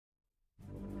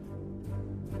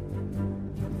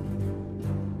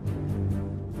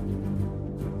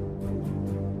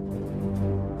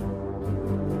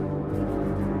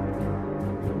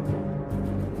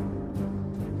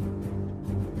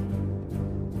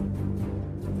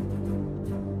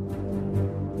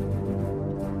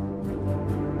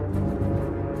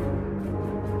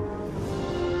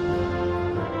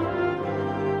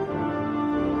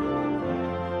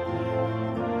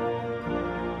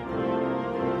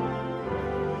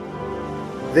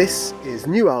This is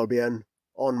New Albion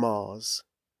on Mars.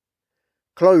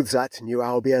 Clothes at New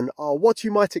Albion are what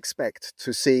you might expect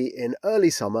to see in early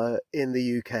summer in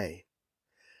the UK.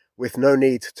 With no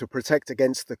need to protect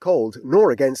against the cold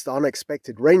nor against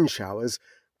unexpected rain showers,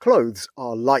 clothes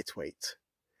are lightweight.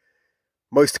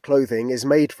 Most clothing is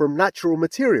made from natural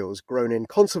materials grown in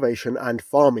conservation and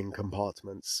farming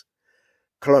compartments.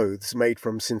 Clothes made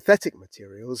from synthetic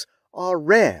materials are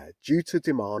rare due to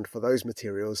demand for those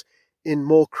materials in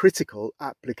more critical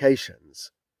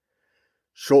applications.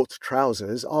 Short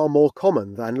trousers are more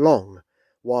common than long,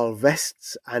 while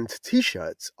vests and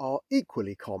t-shirts are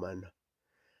equally common.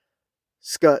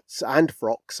 Skirts and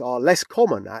frocks are less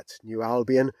common at New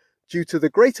Albion due to the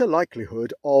greater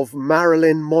likelihood of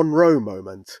Marilyn Monroe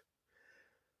moment.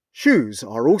 Shoes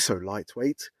are also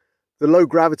lightweight. The low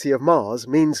gravity of Mars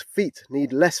means feet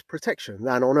need less protection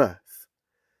than on Earth.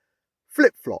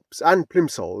 Flip-flops and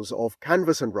plimsolls of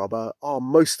canvas and rubber are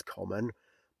most common,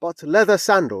 but leather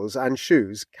sandals and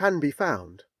shoes can be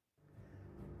found.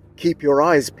 Keep your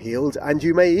eyes peeled and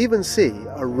you may even see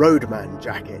a roadman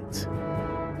jacket.